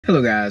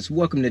Hello guys,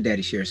 welcome to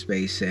Daddy Share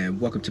Space and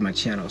welcome to my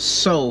channel.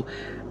 So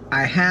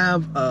I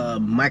have a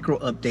micro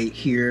update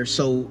here.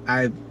 So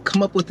I've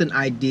come up with an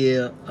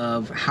idea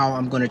of how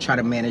I'm going to try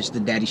to manage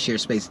the Daddy Share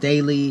Space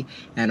daily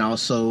and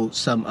also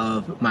some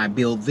of my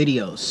build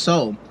videos.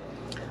 So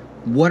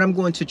what I'm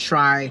going to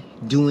try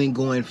doing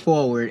going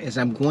forward is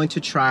I'm going to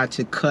try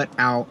to cut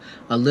out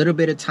a little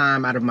bit of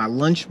time out of my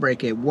lunch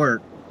break at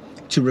work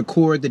to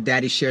record the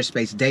Daddy Share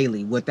Space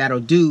Daily. What that'll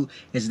do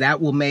is that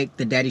will make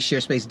the Daddy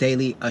Share Space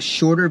Daily a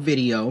shorter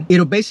video.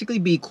 It'll basically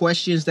be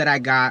questions that I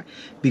got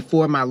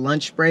before my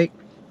lunch break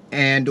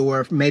and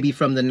or maybe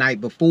from the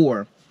night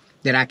before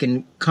that I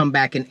can come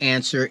back and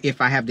answer if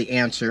I have the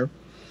answer.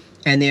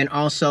 And then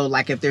also,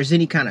 like, if there's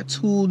any kind of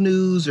tool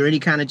news or any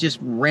kind of just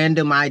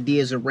random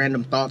ideas or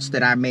random thoughts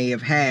that I may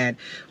have had,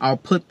 I'll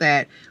put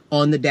that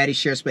on the Daddy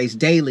Share Space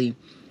Daily.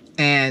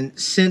 And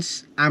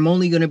since I'm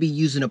only going to be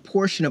using a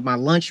portion of my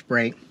lunch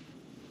break,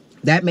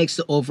 that makes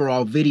the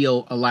overall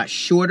video a lot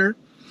shorter,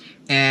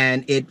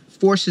 and it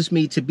forces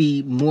me to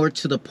be more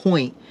to the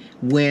point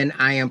when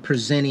I am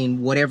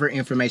presenting whatever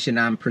information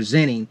I'm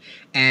presenting.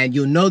 And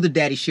you'll know the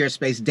Daddy Share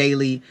Space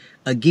Daily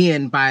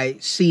again by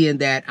seeing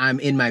that I'm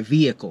in my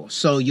vehicle.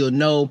 So you'll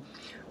know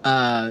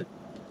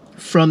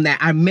from that.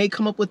 I may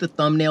come up with a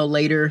thumbnail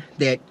later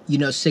that, you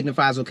know,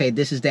 signifies, okay,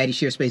 this is Daddy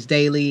Share Space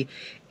Daily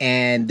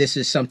and this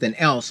is something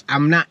else.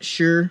 I'm not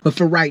sure. But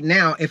for right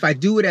now, if I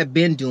do what I've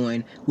been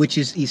doing, which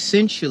is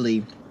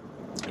essentially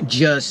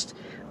just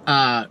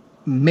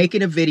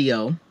making a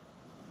video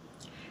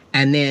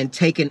and then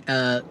taking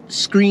a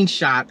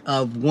screenshot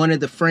of one of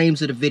the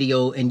frames of the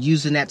video and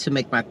using that to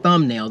make my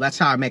thumbnail. That's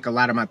how I make a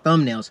lot of my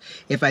thumbnails.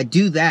 If I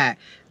do that,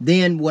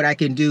 then what I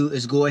can do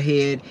is go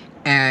ahead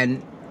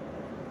and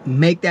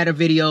make that a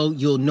video.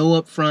 You'll know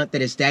up front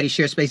that it's Daddy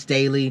Share Space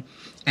Daily,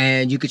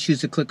 and you could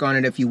choose to click on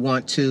it if you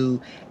want to,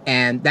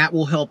 and that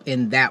will help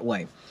in that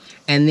way.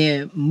 And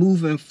then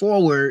moving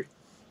forward,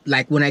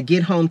 like when I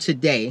get home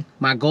today,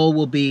 my goal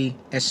will be,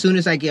 as soon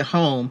as I get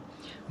home,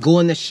 go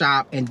in the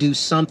shop and do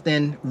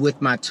something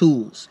with my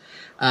tools.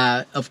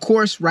 Of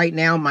course, right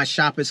now my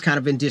shop is kind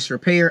of in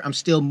disrepair. I'm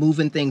still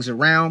moving things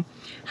around.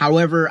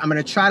 However, I'm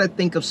going to try to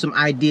think of some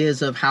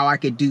ideas of how I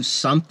could do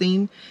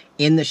something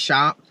in the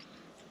shop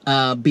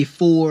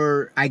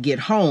before I get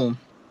home,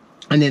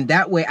 and then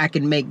that way I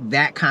can make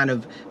that kind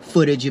of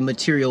footage and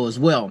material as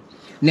well.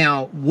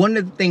 Now, one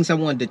of the things I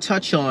wanted to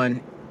touch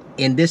on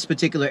in this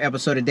particular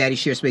episode of Daddy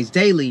Share Space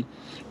Daily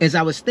is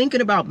I was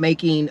thinking about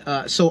making,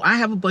 so I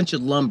have a bunch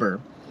of lumber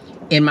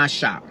in my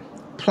shop.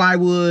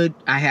 Plywood,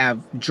 I have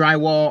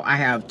drywall, I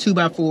have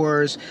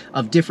 2x4s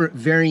of different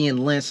varying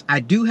lengths.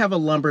 I do have a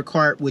lumber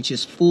cart which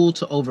is full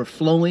to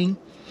overflowing,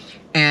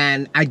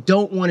 and I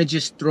don't want to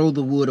just throw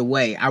the wood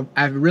away.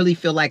 I really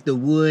feel like the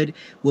wood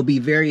will be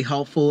very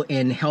helpful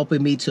in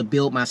helping me to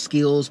build my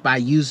skills by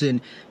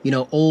using, you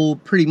know,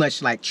 old, pretty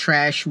much like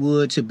trash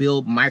wood to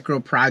build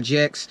micro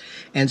projects.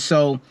 And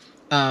so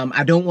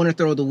I don't want to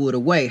throw the wood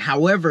away.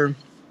 However,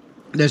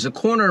 there's a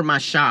corner of my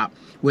shop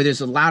where there's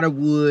a lot of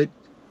wood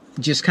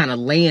just kind of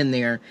laying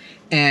there,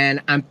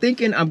 and I'm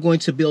thinking I'm going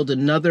to build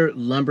another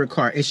lumber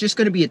cart. It's just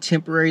going to be a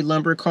temporary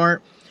lumber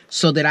cart,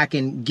 so that I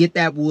can get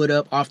that wood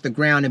up off the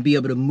ground and be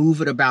able to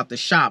move it about the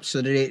shop,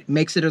 so that it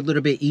makes it a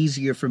little bit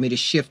easier for me to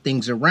shift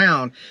things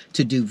around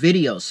to do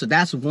videos. So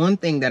that's one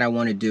thing that I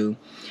want to do.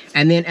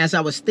 And then as I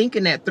was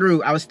thinking that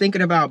through, I was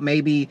thinking about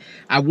maybe,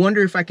 I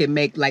wonder if I could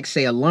make, like,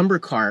 say, a lumber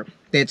cart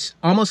that's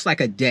almost like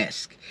a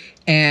desk.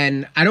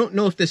 And I don't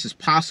know if this is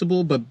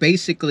possible, but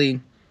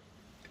basically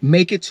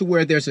make it to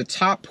where there's a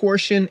top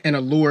portion and a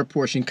lower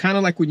portion, kind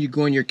of like when you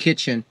go in your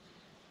kitchen.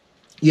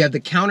 You have the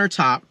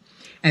countertop,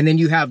 and then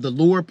you have the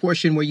lower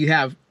portion where you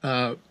have,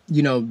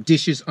 you know,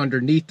 dishes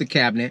underneath the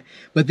cabinet.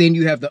 But then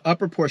you have the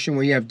upper portion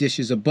where you have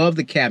dishes above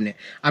the cabinet.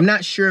 I'm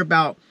not sure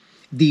about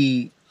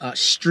the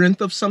strength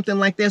of something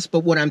like this,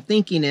 but what I'm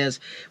thinking is,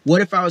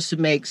 what if I was to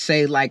make,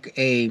 say, like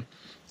a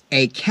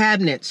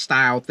cabinet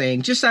style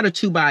thing, just out of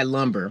 2x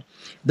lumber.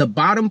 The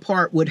bottom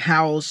part would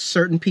house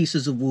certain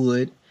pieces of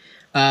wood,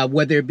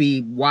 whether it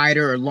be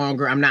wider or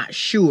longer, I'm not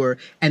sure.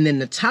 And then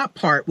the top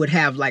part would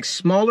have like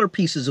smaller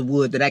pieces of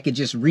wood that I could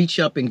just reach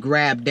up and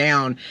grab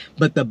down.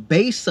 But the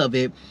base of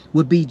it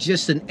would be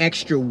just an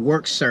extra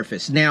work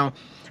surface. Now,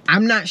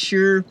 I'm not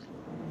sure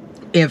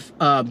if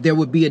there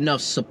would be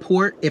enough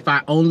support if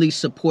I only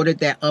supported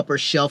that upper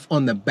shelf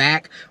on the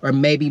back, or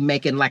maybe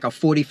making like a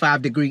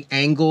 45-degree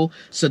angle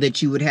so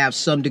that you would have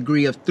some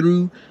degree of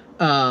through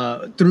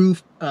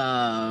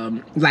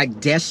like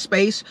desk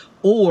space,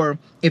 or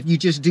if you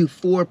just do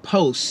 4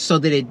 posts so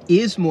that it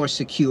is more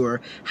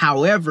secure.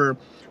 However,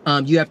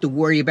 you have to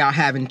worry about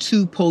having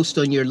 2 posts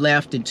on your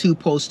left and 2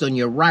 posts on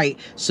your right,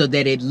 so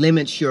that it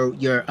limits your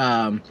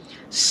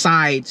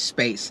side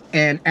space.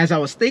 And as I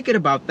was thinking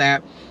about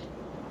that,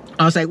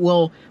 I was like,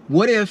 well,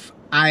 what if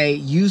I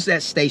use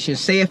that station,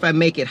 say if I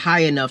make it high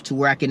enough to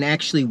where I can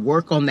actually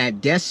work on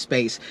that desk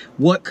space,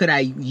 what could I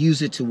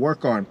use it to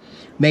work on?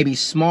 Maybe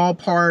small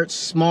parts,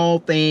 small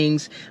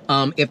things.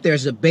 If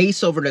there's a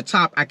base over the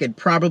top, I could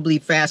probably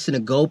fasten a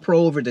GoPro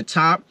over the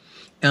top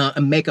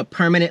and make a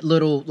permanent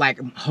little like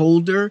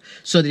holder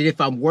so that if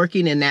I'm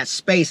working in that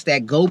space,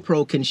 that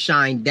GoPro can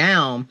shine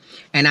down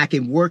and I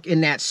can work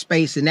in that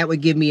space, and that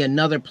would give me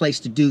another place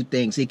to do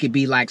things. It could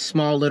be like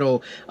small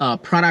little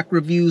product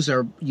reviews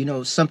or, you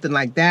know, something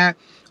like that.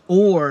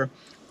 Or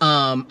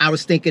I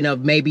was thinking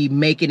of maybe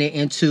making it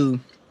into,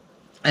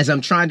 as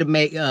I'm trying to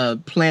make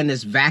plan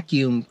this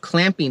vacuum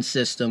clamping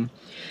system.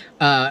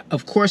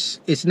 Of course,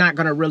 it's not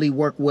going to really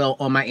work well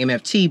on my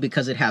MFT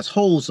because it has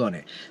holes on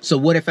it. So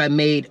what if I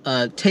made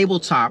a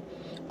tabletop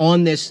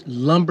on this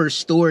lumber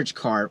storage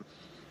cart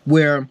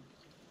where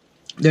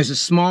there's a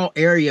small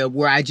area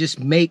where I just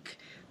make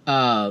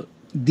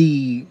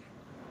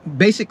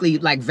basically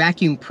like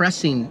vacuum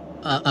pressing,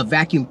 a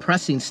vacuum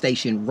pressing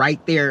station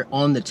right there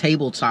on the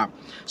tabletop.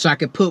 So I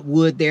could put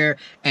wood there,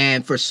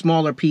 and for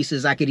smaller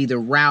pieces, I could either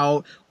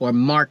route or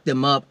mark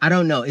them up. I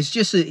don't know. It's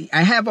just,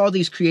 I have all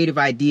these creative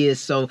ideas.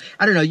 So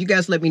I don't know. You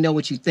guys let me know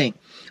what you think.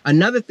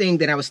 Another thing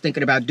that I was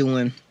thinking about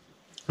doing,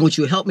 which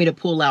will help me to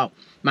pull out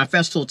my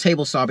Festool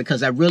table saw,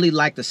 because I really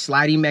like the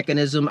sliding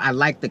mechanism. I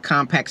like the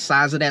compact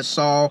size of that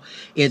saw.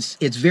 It's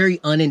very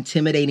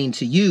unintimidating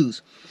to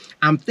use.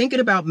 I'm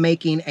thinking about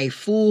making a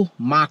full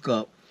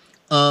mock-up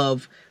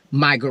of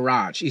my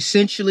garage.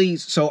 Essentially,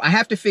 so I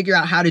have to figure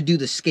out how to do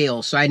the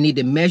scale. So I need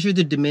to measure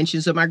the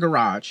dimensions of my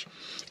garage.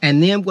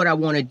 And then what I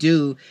want to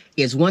do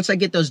is, once I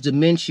get those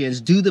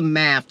dimensions, do the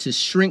math to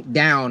shrink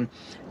down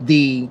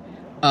the,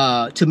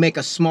 to make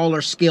a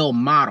smaller scale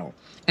model.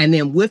 And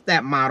then with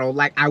that model,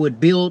 like I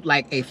would build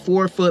like a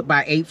 4 foot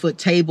by 8 foot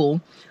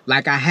table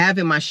like I have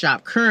in my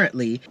shop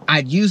currently.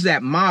 I'd use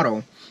that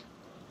model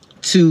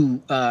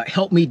to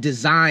help me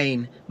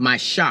design my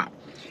shop.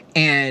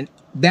 And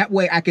that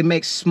way I can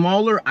make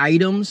smaller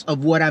items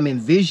of what I'm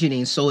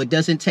envisioning so it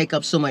doesn't take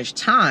up so much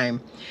time.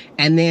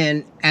 And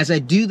then as I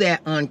do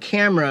that on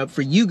camera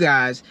for you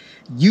guys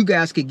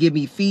could give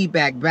me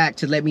feedback back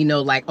to let me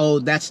know like, oh,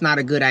 that's not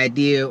a good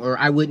idea, or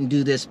I wouldn't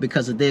do this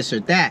because of this or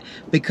that.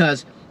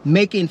 Because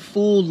making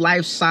full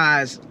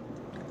life-size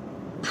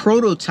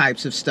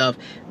prototypes of stuff,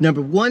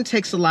 number one,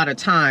 takes a lot of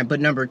time, but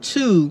number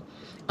two,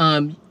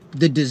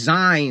 the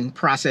design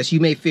process, you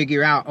may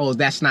figure out, oh,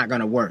 that's not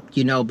going to work,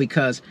 you know,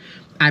 because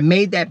I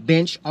made that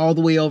bench all the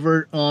way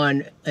over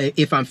on,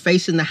 if I'm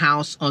facing the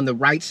house on the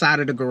right side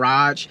of the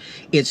garage,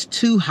 it's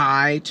too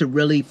high to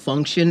really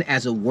function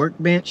as a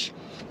workbench.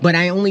 But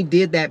I only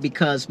did that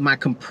because my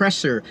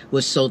compressor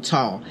was so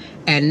tall.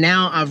 And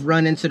now I've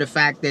run into the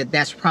fact that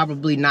that's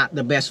probably not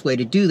the best way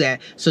to do that.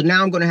 So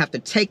now I'm going to have to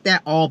take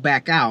that all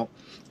back out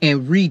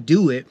and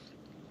redo it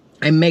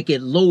and make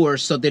it lower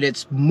so that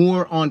it's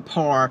more on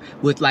par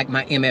with like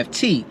my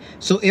MFT.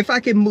 So if I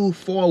can move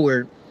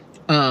forward,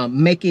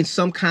 making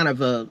some kind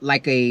of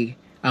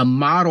a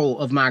model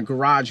of my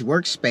garage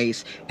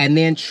workspace, and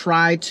then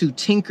try to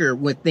tinker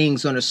with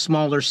things on a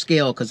smaller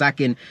scale, because I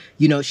can,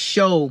 you know,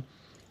 show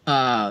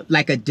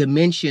like a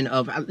dimension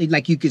of,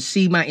 like, you could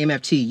see my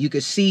MFT, you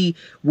could see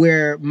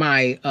where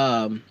my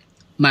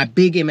my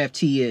big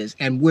MFT is,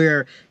 and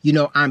where, you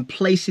know, I'm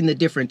placing the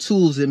different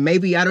tools. And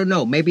maybe, I don't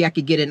know, maybe I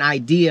could get an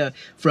idea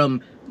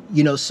from,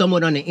 you know,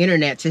 someone on the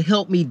internet to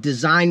help me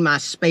design my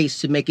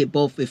space to make it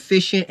both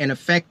efficient and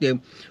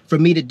effective for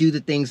me to do the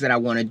things that I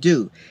want to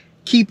do.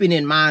 Keeping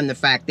in mind the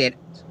fact that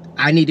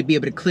I need to be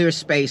able to clear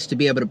space to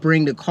be able to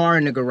bring the car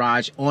in the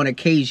garage on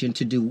occasion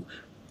to do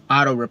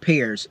auto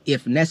repairs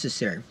if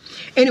necessary.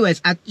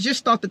 Anyways, I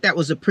just thought that that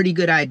was a pretty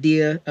good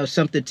idea of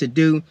something to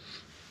do.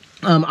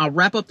 I'll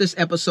wrap up this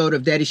episode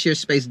of Daddy Share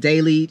Space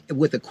Daily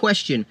with a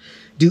question.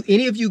 Do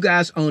any of you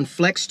guys own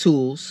Flex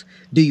tools?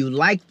 Do you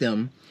like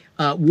them?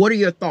 What are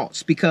your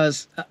thoughts?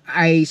 Because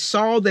I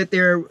saw that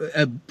there,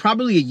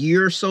 probably a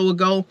year or so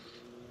ago,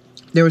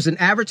 there was an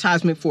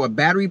advertisement for a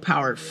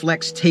battery-powered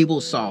Flex table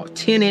saw,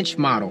 10-inch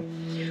model,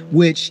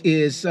 which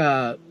is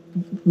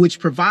which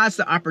provides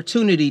the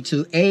opportunity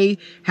to A,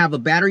 have a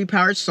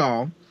battery-powered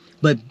saw,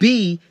 but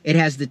B, it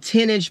has the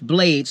 10-inch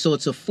blade, so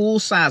it's a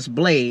full-size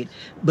blade.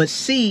 But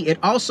C, it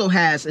also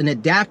has an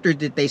adapter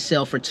that they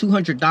sell for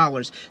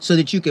 $200 so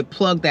that you could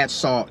plug that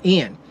saw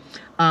in.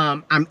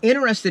 I'm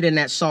interested in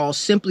that saw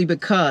simply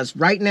because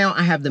right now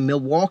I have the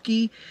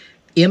Milwaukee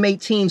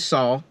M18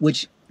 saw,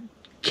 which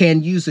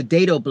can use a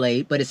dado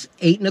blade, but it's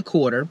 8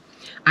 1/4.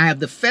 I have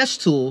the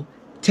Festool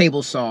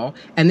table saw,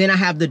 and then I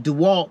have the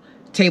DeWalt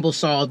table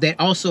saw that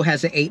also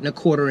has an 8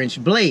 1/4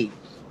 inch blade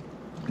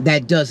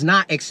that does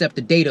not accept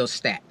the dado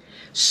stack.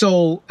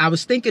 So I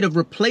was thinking of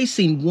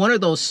replacing one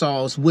of those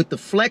saws with the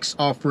Flex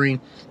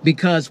offering,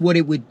 because what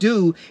it would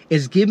do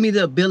is give me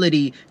the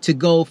ability to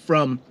go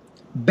from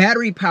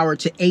battery power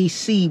to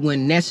AC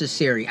when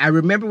necessary. I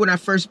remember when I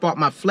first bought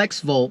my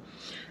FlexVolt,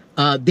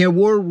 there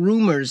were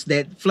rumors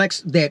that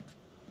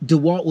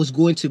DeWalt was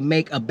going to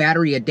make a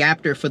battery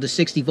adapter for the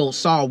 60-volt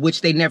saw, which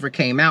they never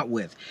came out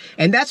with.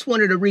 And that's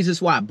one of the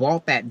reasons why I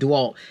bought that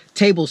DeWalt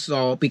table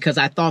saw, because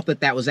I thought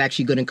that that was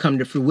actually going to come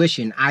to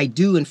fruition. I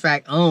do, in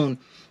fact, own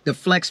the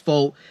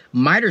FlexVolt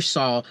miter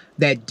saw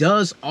that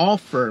does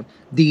offer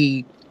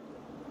the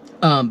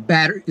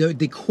battery,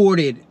 the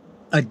corded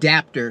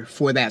adapter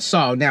for that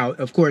saw. Now,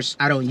 of course,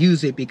 I don't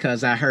use it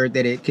because I heard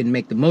that it can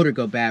make the motor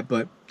go bad,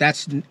 but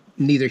that's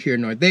neither here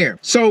nor there.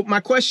 So my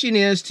question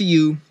is to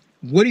you,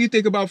 what do you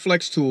think about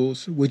Flex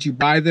tools? Would you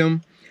buy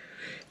them?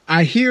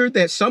 I hear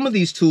that some of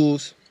these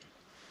tools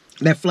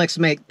that Flex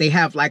make, they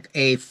have like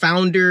a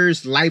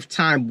founder's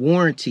lifetime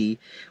warranty,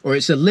 or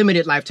it's a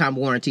limited lifetime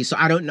warranty. So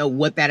I don't know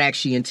what that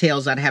actually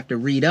entails. I'd have to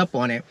read up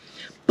on it.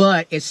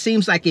 But it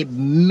seems like it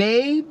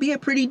may be a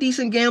pretty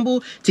decent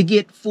gamble to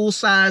get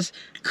full-size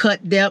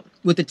cut depth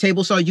with the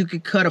table saw. You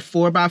could cut a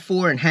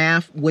 4x4 in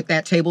half with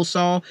that table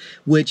saw,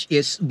 which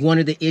is one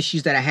of the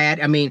issues that I had.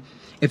 I mean,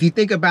 if you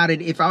think about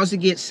it, if I was to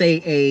get,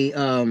 say,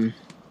 a,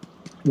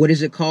 what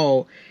is it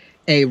called?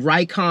 A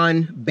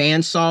Rikon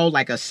bandsaw,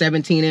 like a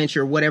 17-inch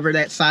or whatever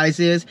that size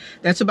is,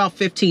 that's about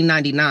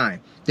 $15.99.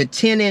 The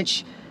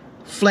 10-inch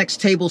Flex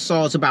table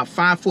saw is about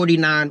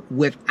 $5.49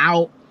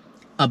 without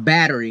a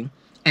battery.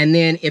 And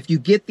then if you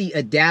get the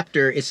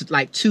adapter, it's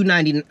like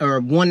 $2.90 or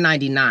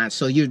 $1.99.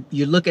 So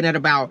you're looking at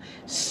about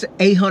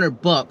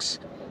 $800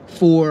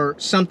 for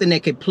something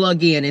that could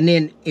plug in. And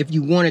then if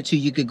you wanted to,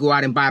 you could go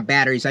out and buy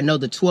batteries. I know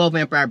the 12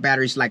 amp hour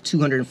battery is like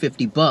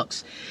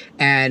 $250.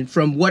 And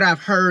from what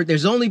I've heard,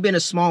 there's only been a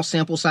small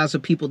sample size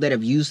of people that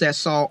have used that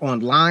saw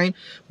online,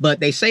 but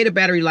they say the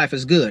battery life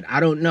is good.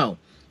 I don't know.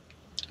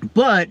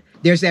 But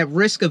there's that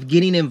risk of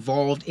getting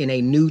involved in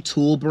a new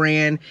tool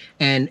brand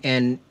and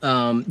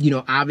you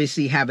know,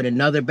 obviously having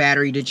another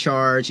battery to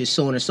charge and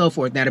so on and so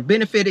forth. Now, the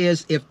benefit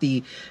is if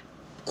the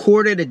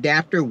corded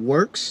adapter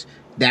works,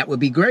 that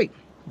would be great.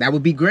 That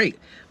would be great.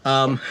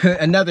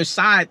 Another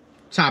side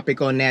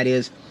topic on that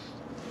is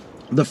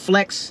the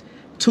Flex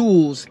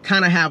tools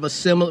kind of have a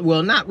similar,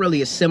 well, not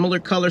really a similar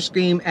color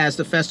scheme as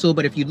the Festool,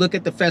 but if you look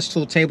at the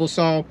Festool table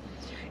saw,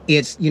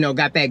 it's, you know,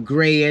 got that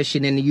grayish,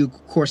 and then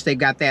of course they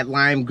got that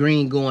lime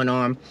green going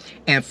on,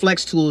 and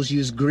Flex tools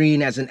use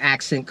green as an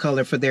accent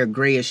color for their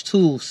grayish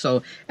tools.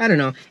 So I don't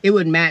know, it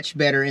would match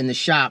better in the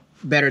shop,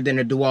 better than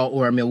a DeWalt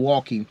or a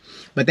Milwaukee,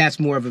 but that's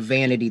more of a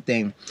vanity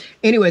thing.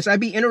 Anyways, I'd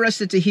be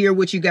interested to hear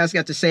what you guys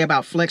got to say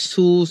about Flex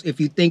tools,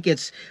 if you think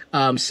it's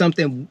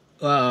something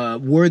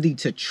worthy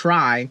to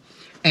try.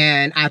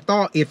 And I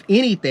thought, if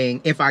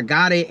anything, if I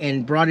got it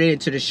and brought it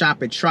into the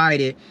shop and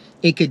tried it,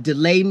 it could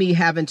delay me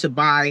having to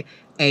buy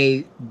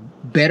a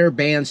better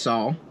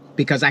bandsaw,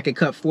 because I could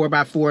cut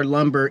 4x4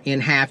 lumber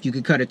in half. You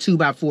could cut a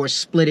 2x4,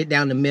 split it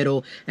down the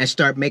middle, and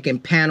start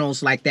making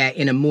panels like that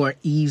in a more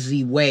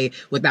easy way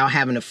without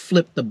having to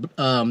flip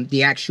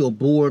the actual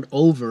board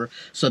over.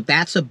 So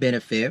that's a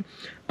benefit.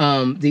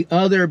 The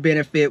other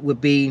benefit would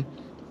be,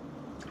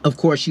 of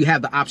course, you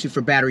have the option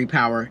for battery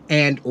power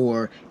and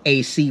or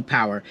AC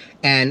power.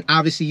 And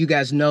obviously you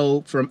guys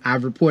know, from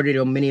I've reported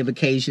on many of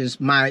occasions,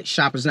 my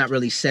shop is not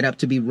really set up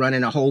to be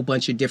running a whole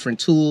bunch of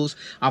different tools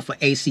off of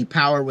AC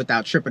power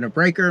without tripping a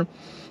breaker.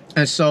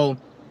 And so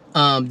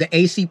the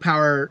AC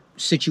power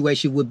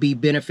situation would be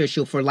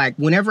beneficial for, like,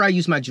 whenever I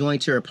use my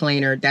jointer or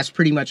planer, that's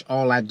pretty much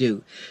all I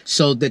do.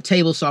 So the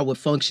table saw would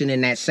function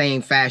in that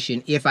same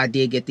fashion if I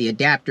did get the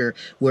adapter,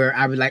 where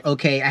I would like,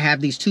 okay, I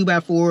have these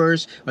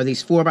 2x4s or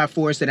these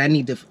 4x4s that I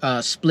need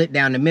to split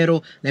down the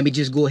middle. Let me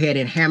just go ahead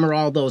and hammer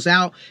all those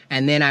out,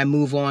 and then I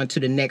move on to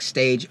the next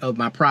stage of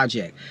my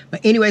project.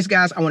 But anyways,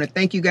 guys, I want to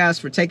thank you guys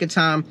for taking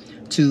time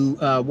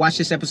to watch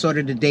this episode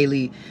of the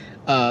Daily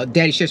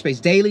Daddy Share Space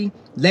Daily.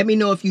 Let me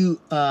know if you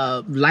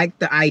like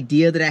the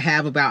idea that I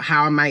have about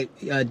how I might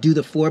do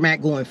the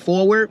format going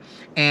forward,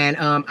 and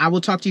I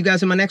will talk to you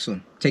guys in my next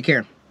one. Take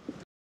care.